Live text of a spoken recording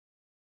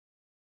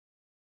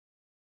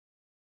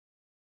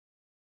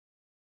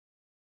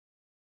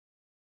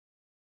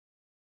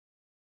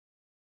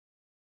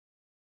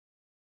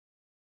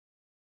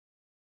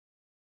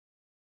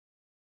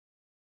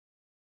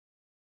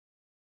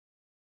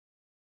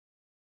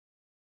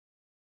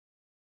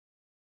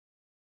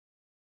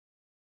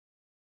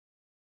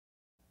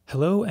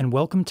Hello and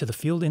welcome to the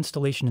field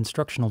installation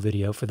instructional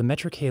video for the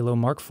Metric Halo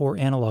Mark IV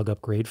analog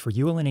upgrade for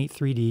ULN8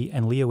 3D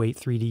and Leo 8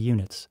 3D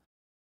units.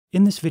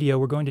 In this video,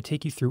 we're going to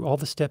take you through all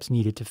the steps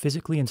needed to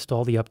physically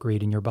install the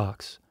upgrade in your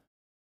box.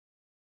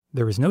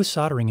 There is no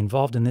soldering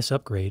involved in this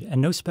upgrade,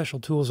 and no special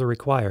tools are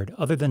required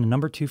other than a No.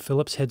 2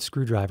 Phillips head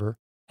screwdriver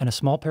and a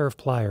small pair of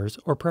pliers,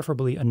 or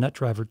preferably a nut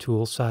driver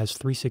tool size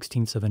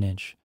 3/16 of an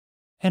inch.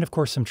 And of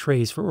course some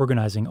trays for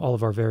organizing all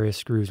of our various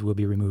screws we'll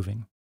be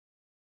removing.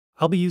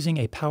 I'll be using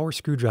a power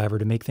screwdriver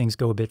to make things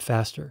go a bit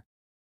faster.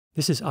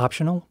 This is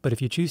optional, but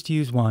if you choose to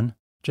use one,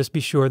 just be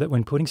sure that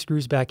when putting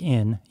screws back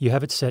in, you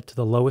have it set to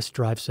the lowest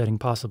drive setting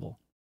possible.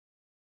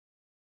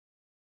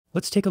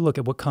 Let's take a look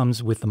at what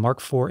comes with the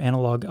Mark IV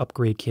analog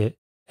upgrade kit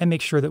and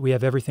make sure that we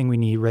have everything we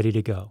need ready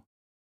to go.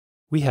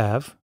 We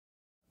have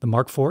the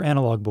Mark IV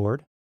analog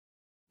board,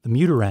 the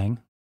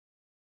Muterang,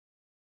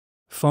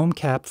 foam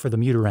cap for the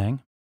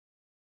Muterang,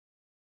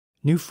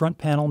 new front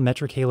panel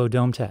Metric Halo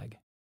dome tag.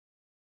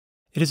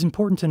 It is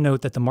important to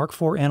note that the Mark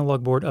IV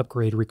analog board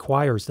upgrade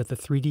requires that the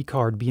 3D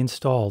card be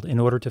installed in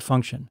order to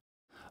function.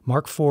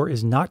 Mark IV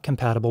is not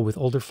compatible with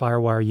older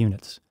FireWire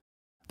units.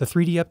 The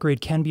 3D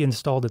upgrade can be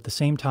installed at the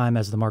same time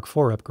as the Mark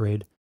IV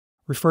upgrade.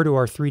 Refer to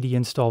our 3D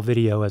install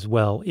video as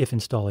well if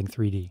installing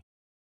 3D.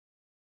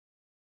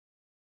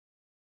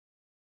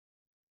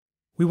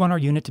 We want our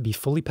unit to be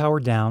fully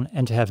powered down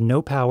and to have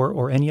no power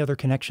or any other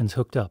connections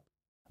hooked up.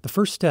 The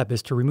first step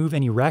is to remove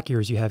any rack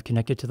ears you have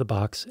connected to the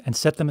box and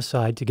set them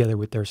aside together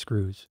with their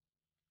screws.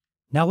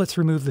 Now let's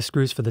remove the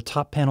screws for the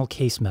top panel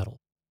case metal.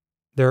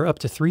 There are up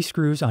to 3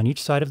 screws on each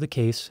side of the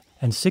case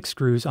and 6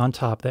 screws on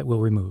top that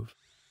we'll remove.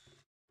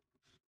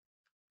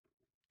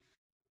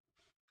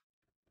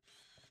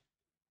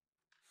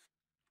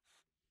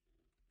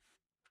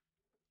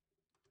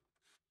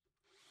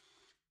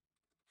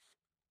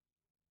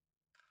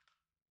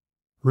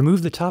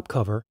 Remove the top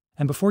cover,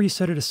 and before you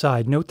set it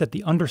aside, note that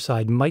the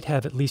underside might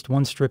have at least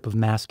one strip of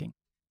masking.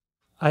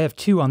 I have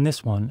 2 on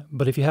this one,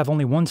 but if you have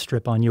only 1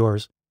 strip on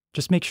yours,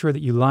 just make sure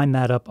that you line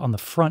that up on the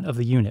front of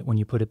the unit when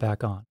you put it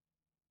back on.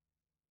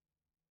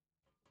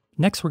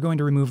 Next, we're going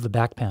to remove the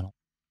back panel.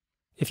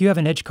 If you have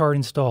an edge card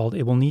installed,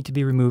 it will need to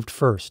be removed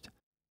first.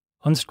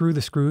 Unscrew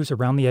the screws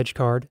around the edge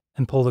card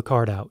and pull the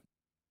card out.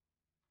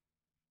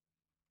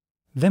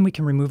 Then we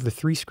can remove the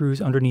 3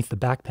 screws underneath the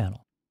back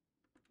panel.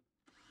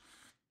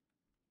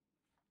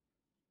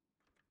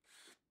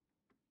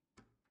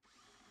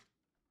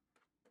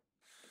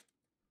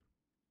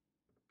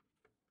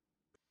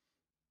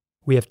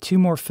 We have 2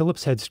 more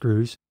Phillips head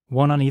screws,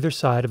 one on either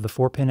side of the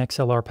 4-pin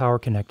XLR power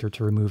connector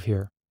to remove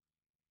here.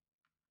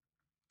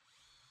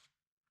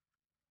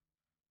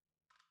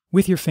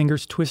 With your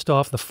fingers, twist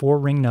off the 4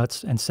 ring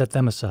nuts and set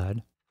them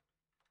aside.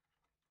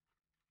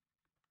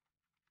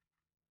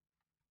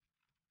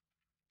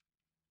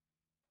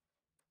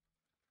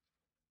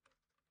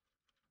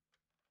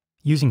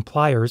 Using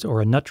pliers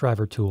or a nut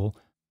driver tool,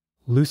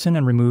 loosen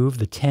and remove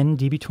the 10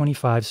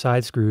 DB25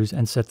 side screws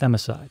and set them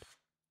aside.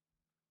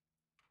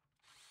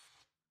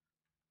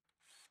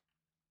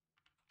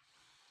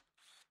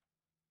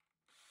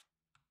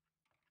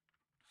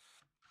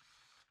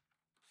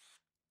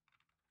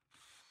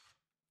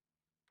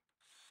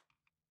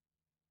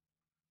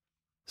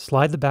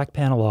 Slide the back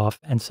panel off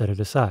and set it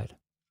aside.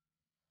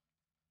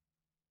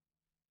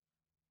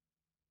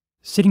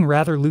 Sitting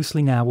rather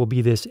loosely now will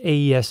be this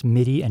AES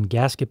MIDI and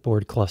gasket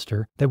board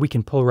cluster that we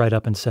can pull right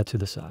up and set to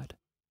the side.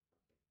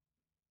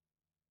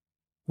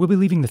 We'll be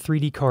leaving the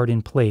 3D card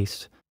in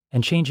place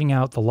and changing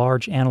out the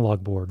large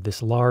analog board,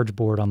 this large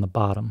board on the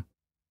bottom.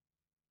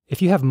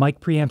 If you have mic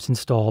preamps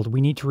installed,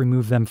 we need to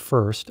remove them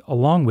first,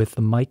 along with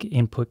the mic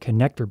input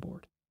connector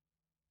board.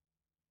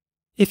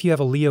 If you have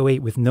a Leo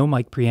 8 with no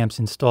mic preamps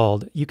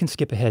installed, you can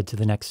skip ahead to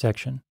the next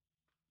section.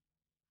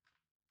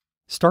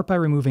 Start by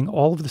removing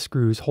all of the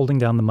screws holding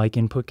down the mic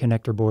input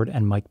connector board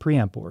and mic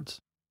preamp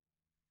boards.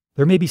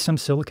 There may be some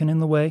silicone in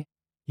the way.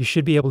 You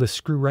should be able to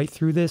screw right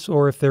through this,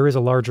 or if there is a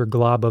larger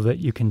glob of it,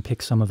 you can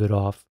pick some of it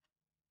off.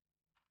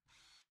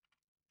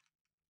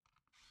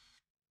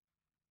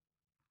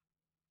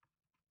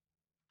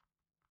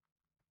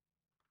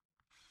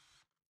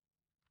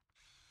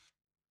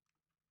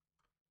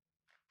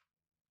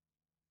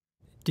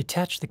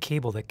 Detach the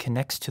cable that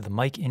connects to the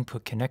mic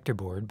input connector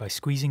board by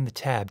squeezing the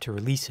tab to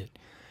release it.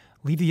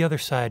 Leave the other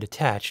side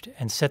attached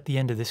and set the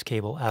end of this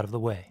cable out of the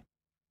way.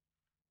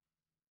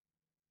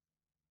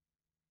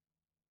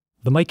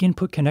 The mic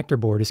input connector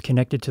board is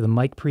connected to the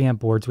mic preamp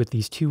boards with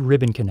these 2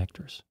 ribbon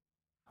connectors.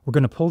 We're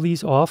going to pull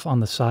these off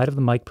on the side of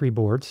the mic pre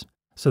boards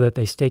so that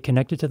they stay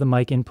connected to the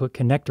mic input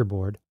connector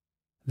board.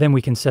 Then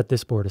we can set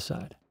this board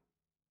aside.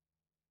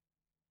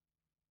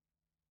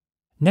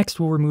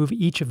 Next, we'll remove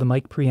each of the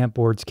mic preamp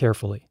boards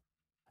carefully.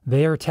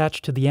 They are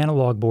attached to the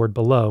analog board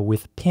below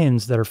with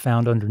pins that are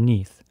found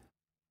underneath.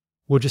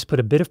 We'll just put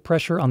a bit of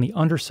pressure on the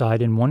underside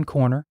in one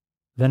corner,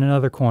 then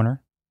another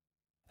corner,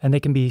 and they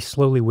can be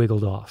slowly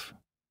wiggled off.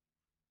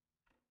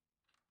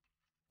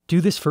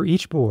 Do this for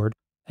each board,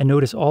 and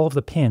notice all of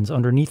the pins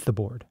underneath the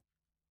board.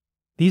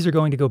 These are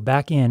going to go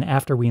back in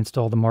after we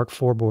install the Mark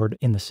IV board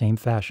in the same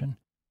fashion.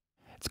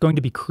 It's going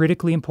to be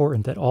critically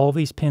important that all of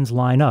these pins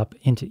line up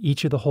into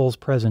each of the holes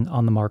present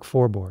on the Mark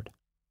IV board.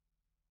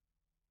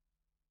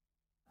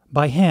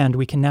 By hand,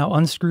 we can now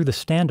unscrew the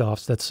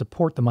standoffs that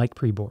support the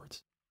mkIV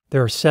boards.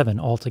 There are 7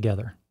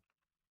 altogether.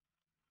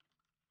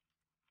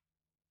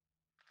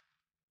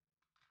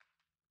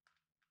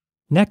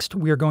 Next,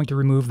 we are going to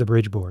remove the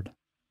bridge board.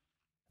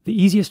 The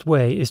easiest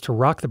way is to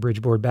rock the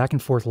bridge board back and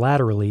forth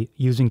laterally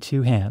using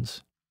 2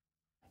 hands.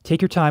 Take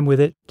your time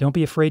with it, don't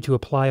be afraid to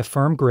apply a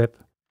firm grip,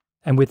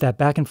 and with that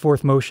back and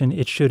forth motion,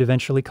 it should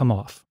eventually come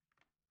off.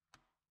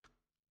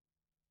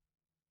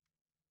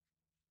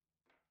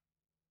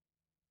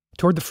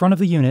 Toward the front of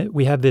the unit,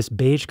 we have this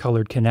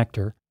beige-colored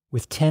connector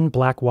with 10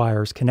 black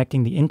wires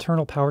connecting the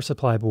internal power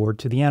supply board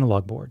to the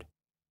analog board.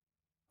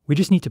 We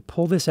just need to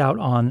pull this out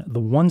on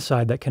the one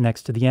side that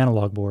connects to the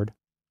analog board.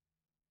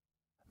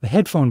 The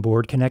headphone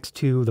board connects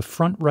to the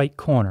front right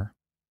corner.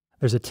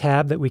 There's a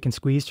tab that we can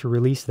squeeze to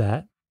release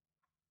that.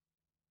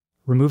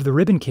 Remove the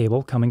ribbon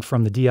cable coming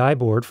from the DI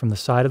board from the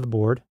side of the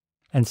board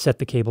and set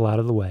the cable out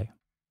of the way.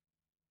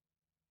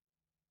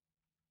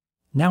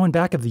 Now in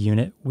back of the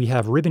unit, we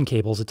have ribbon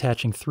cables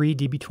attaching 3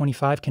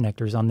 DB25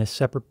 connectors on this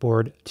separate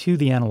board to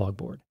the analog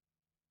board.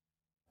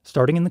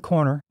 Starting in the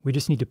corner, we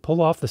just need to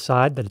pull off the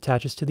side that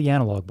attaches to the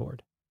analog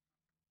board.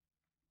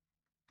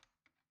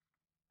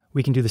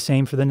 We can do the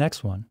same for the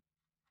next one.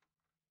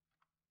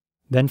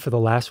 Then for the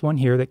last one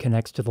here that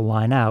connects to the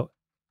line out,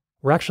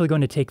 we're actually going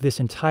to take this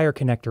entire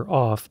connector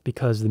off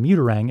because the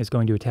Muterang is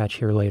going to attach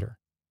here later.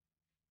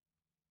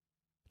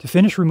 To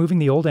finish removing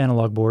the old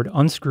analog board,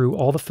 unscrew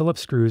all the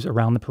Phillips screws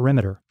around the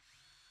perimeter.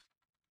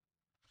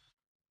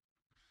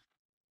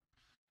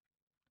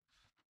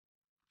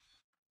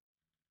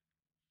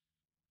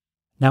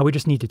 Now we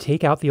just need to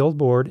take out the old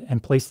board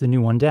and place the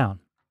new one down.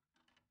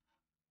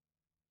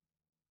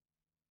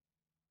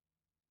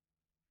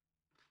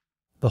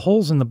 The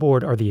holes in the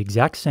board are the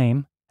exact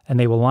same, and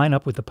they will line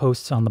up with the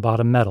posts on the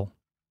bottom metal.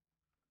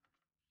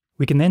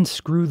 We can then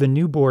screw the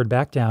new board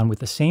back down with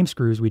the same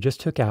screws we just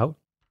took out.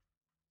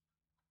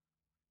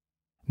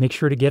 Make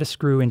sure to get a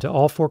screw into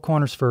all 4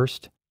 corners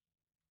first.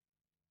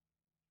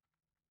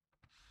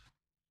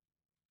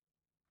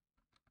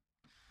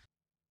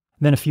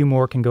 Then a few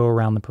more can go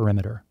around the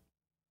perimeter.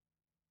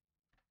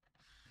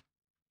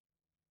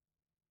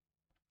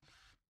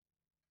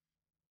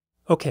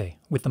 Okay,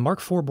 with the Mark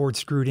IV board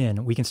screwed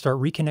in, we can start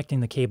reconnecting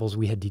the cables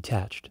we had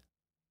detached.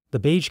 The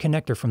beige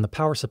connector from the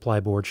power supply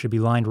board should be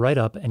lined right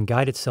up and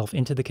guide itself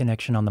into the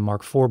connection on the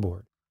Mark IV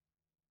board.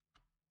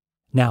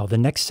 Now, the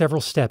next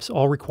several steps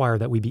all require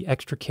that we be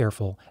extra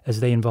careful as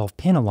they involve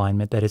pin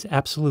alignment that is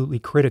absolutely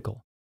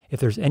critical.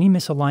 If there's any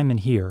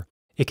misalignment here,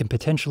 it can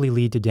potentially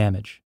lead to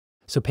damage.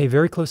 So pay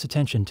very close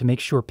attention to make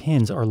sure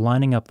pins are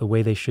lining up the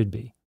way they should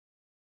be.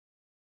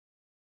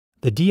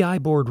 The DI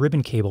board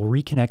ribbon cable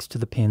reconnects to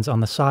the pins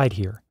on the side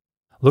here.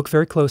 Look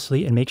very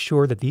closely and make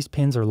sure that these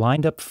pins are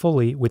lined up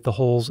fully with the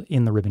holes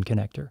in the ribbon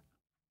connector.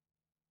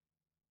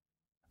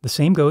 The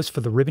same goes for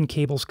the ribbon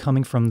cables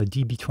coming from the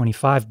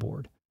DB25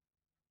 board.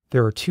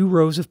 There are 2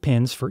 rows of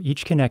pins for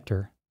each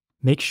connector.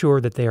 Make sure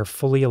that they are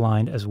fully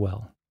aligned as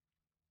well.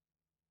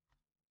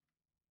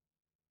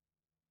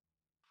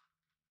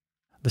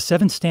 The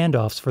 7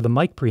 standoffs for the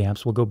mic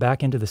preamps will go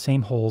back into the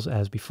same holes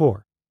as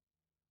before.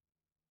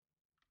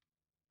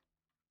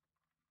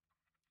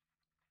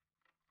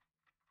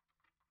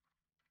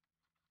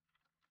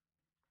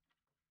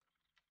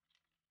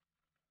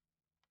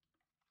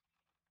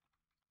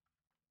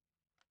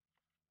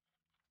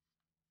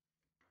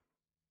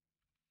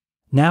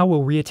 Now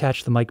we'll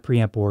reattach the mic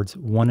preamp boards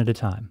one at a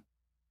time.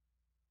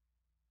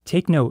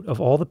 Take note of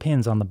all the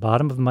pins on the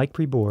bottom of the mic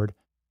pre board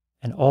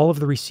and all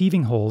of the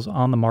receiving holes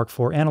on the Mark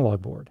IV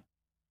analog board.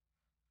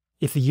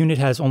 If the unit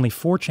has only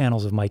 4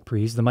 channels of mic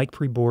pre's, the mic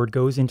pre board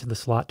goes into the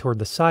slot toward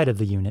the side of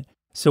the unit,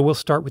 so we'll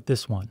start with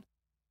this one.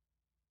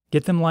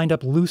 Get them lined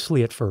up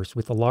loosely at first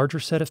with the larger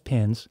set of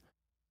pins,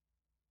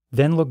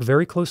 then look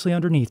very closely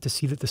underneath to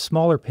see that the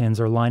smaller pins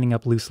are lining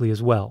up loosely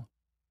as well.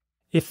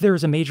 If there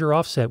is a major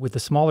offset with the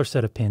smaller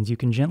set of pins, you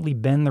can gently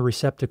bend the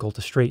receptacle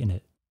to straighten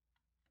it.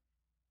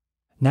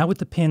 Now with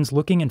the pins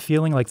looking and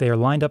feeling like they are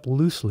lined up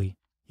loosely,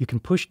 you can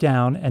push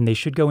down and they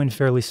should go in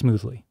fairly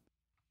smoothly.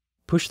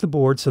 Push the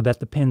board so that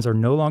the pins are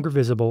no longer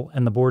visible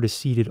and the board is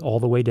seated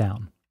all the way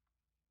down.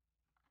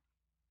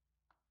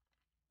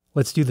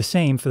 Let's do the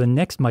same for the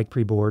next mic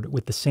pre board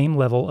with the same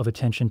level of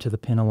attention to the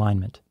pin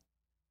alignment.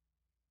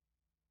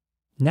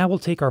 Now we'll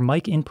take our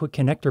mic input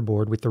connector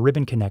board with the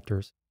ribbon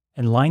connectors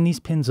and line these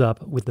pins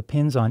up with the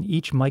pins on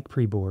each mic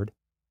pre board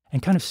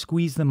and kind of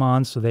squeeze them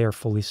on so they are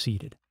fully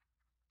seated.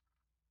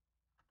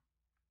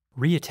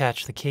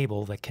 Reattach the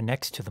cable that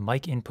connects to the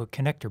mic input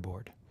connector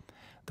board.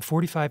 The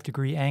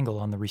 45-degree angle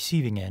on the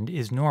receiving end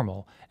is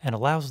normal and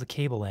allows the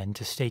cable end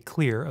to stay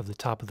clear of the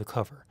top of the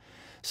cover,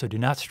 so do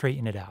not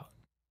straighten it out.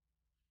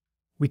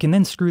 We can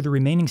then screw the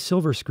remaining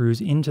silver screws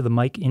into the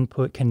mic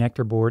input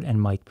connector board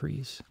and mic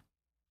pre's.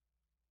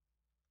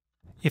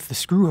 If the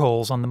screw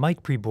holes on the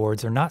mic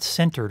pre-boards are not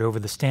centered over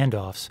the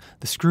standoffs,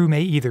 the screw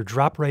may either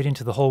drop right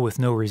into the hole with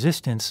no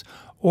resistance,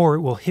 or it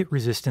will hit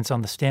resistance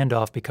on the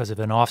standoff because of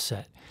an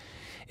offset.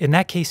 In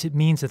that case, it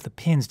means that the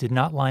pins did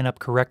not line up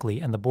correctly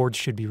and the boards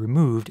should be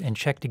removed and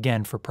checked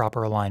again for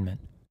proper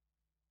alignment.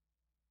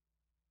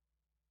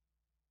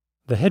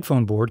 The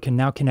headphone board can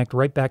now connect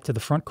right back to the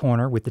front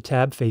corner with the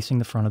tab facing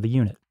the front of the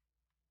unit.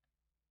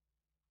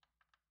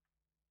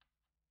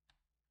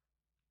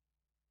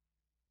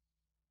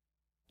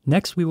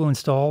 Next, we will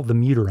install the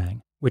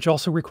Muterang, which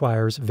also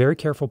requires very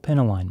careful pin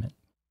alignment.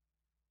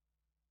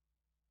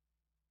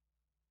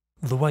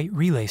 The white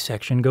relay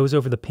section goes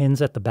over the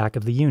pins at the back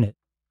of the unit,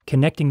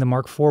 connecting the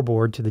Mark IV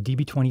board to the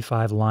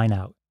DB25 line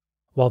out,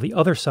 while the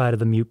other side of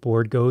the mute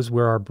board goes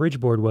where our bridge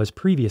board was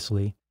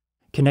previously,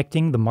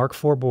 connecting the Mark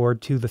IV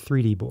board to the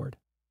 3D board.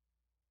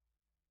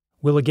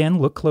 We'll again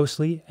look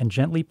closely and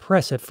gently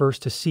press at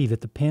first to see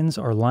that the pins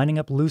are lining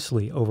up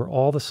loosely over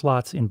all the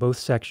slots in both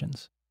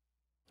sections.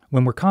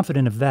 When we're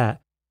confident of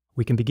that,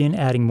 we can begin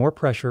adding more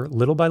pressure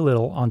little by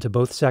little onto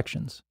both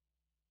sections.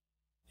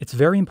 It's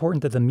very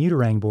important that the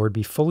Muterang board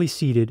be fully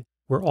seated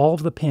where all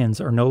of the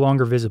pins are no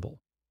longer visible.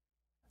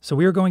 So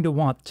we are going to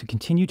want to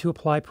continue to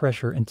apply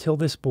pressure until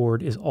this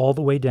board is all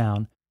the way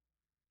down,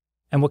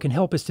 and what can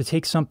help is to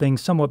take something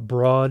somewhat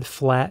broad,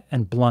 flat,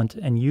 and blunt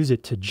and use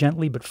it to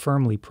gently but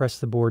firmly press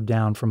the board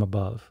down from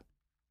above.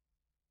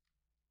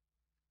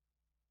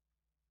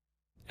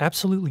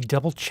 Absolutely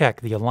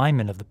double-check the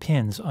alignment of the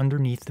pins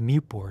underneath the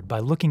mute board by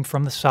looking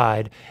from the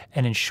side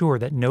and ensure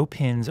that no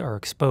pins are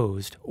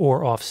exposed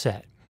or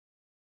offset.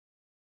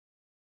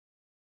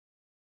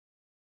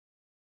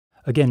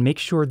 Again, make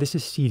sure this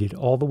is seated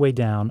all the way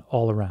down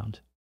all around.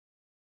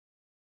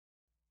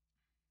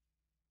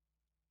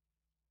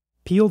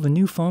 Peel the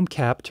new foam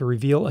cap to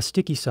reveal a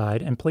sticky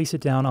side and place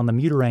it down on the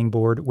Muterang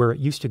board where it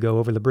used to go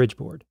over the bridge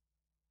board.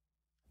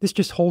 This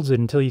just holds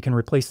it until you can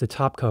replace the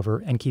top cover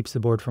and keeps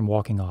the board from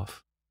walking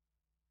off.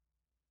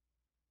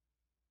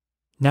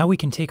 Now we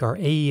can take our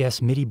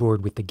AES MIDI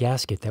board with the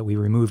gasket that we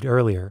removed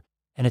earlier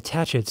and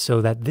attach it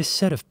so that this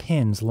set of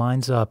pins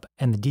lines up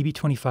and the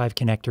DB25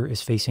 connector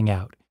is facing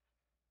out.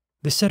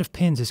 This set of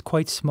pins is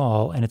quite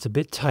small and it's a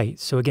bit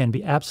tight, so again,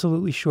 be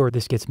absolutely sure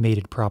this gets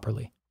mated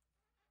properly.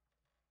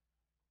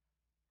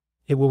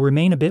 It will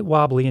remain a bit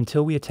wobbly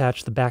until we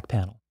attach the back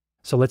panel,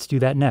 so let's do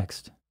that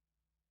next.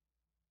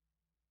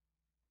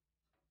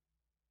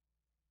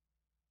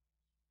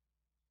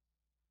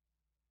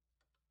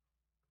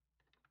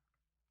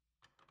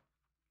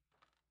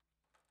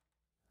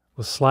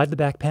 We'll slide the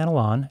back panel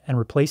on and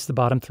replace the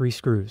bottom 3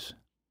 screws.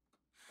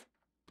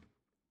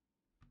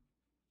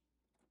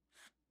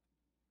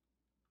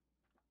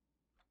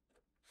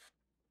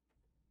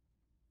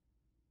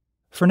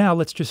 For now,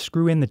 let's just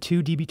screw in the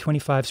 2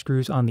 DB25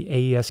 screws on the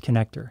AES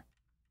connector.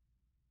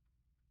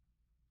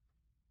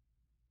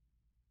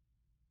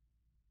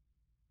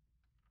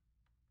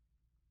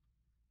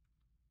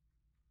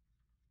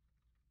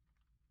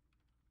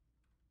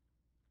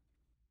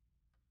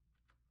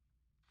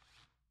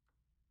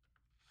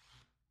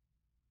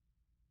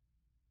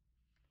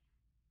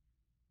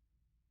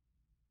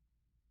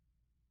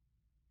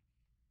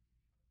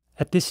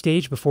 At this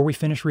stage, before we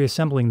finish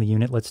reassembling the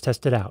unit, let's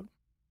test it out.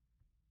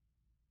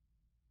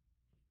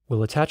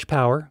 We'll attach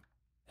power,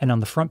 and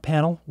on the front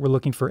panel, we're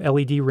looking for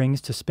LED rings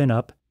to spin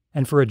up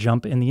and for a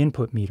jump in the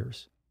input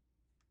meters.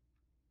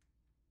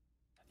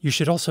 You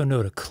should also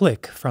note a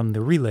click from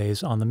the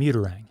relays on the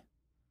Muterang,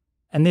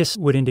 and this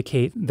would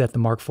indicate that the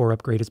Mark IV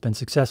upgrade has been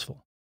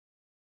successful.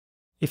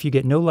 If you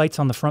get no lights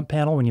on the front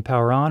panel when you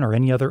power on or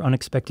any other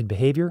unexpected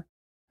behavior,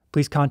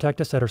 please contact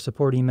us at our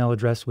support email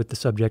address with the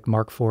subject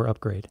Mark IV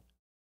upgrade.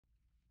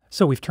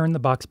 So we've turned the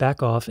box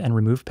back off and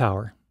removed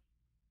power.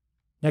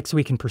 Next,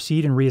 we can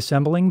proceed in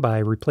reassembling by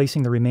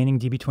replacing the remaining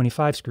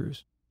DB25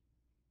 screws.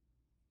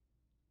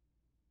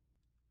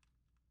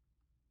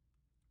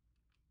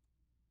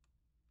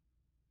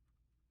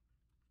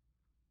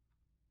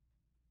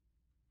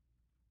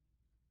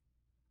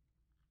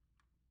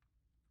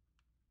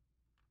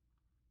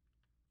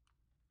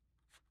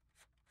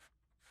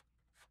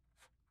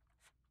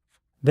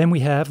 Then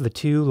we have the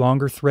 2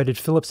 longer threaded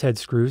Phillips head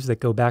screws that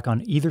go back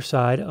on either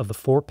side of the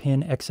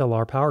 4-pin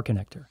XLR power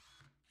connector.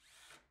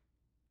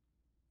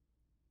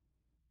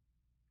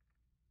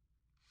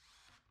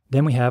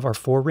 Then we have our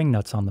 4 ring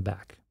nuts on the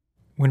back.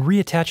 When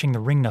reattaching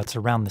the ring nuts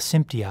around the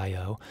SMPTE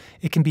I/O,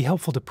 it can be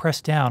helpful to press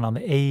down on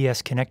the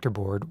AES connector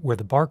board where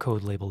the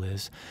barcode label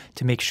is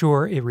to make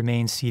sure it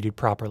remains seated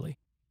properly.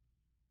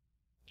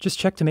 Just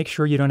check to make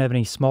sure you don't have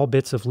any small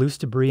bits of loose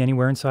debris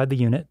anywhere inside the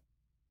unit.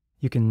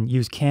 You can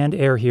use canned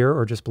air here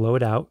or just blow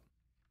it out.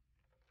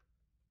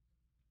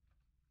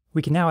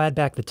 We can now add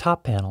back the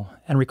top panel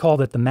and recall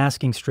that the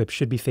masking strip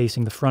should be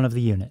facing the front of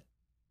the unit.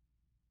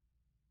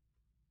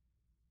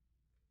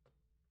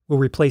 We'll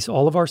replace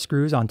all of our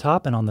screws on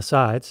top and on the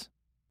sides.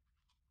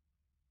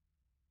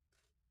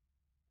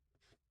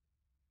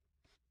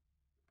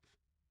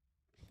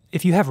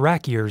 If you have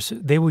rack ears,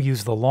 they will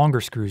use the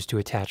longer screws to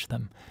attach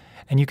them.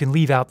 and you can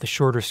leave out the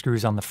shorter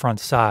screws on the front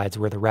sides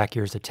where the rack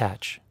ears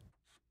attach.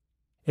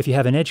 If you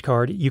have an edge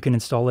card, you can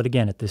install it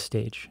again at this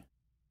stage.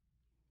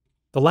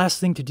 The last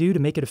thing to do to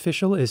make it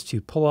official is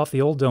to pull off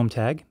the old dome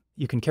tag.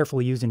 You can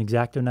carefully use an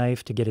X-Acto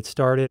knife to get it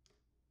started.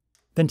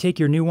 Then take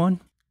your new one,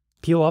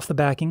 peel off the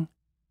backing,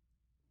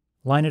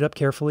 line it up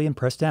carefully, and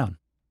press down.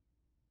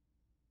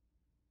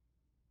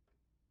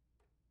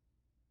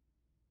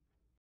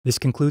 This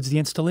concludes the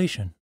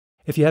installation.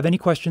 If you have any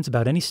questions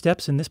about any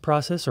steps in this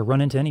process or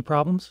run into any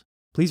problems,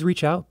 please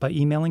reach out by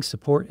emailing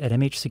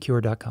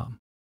support@mhsecure.com.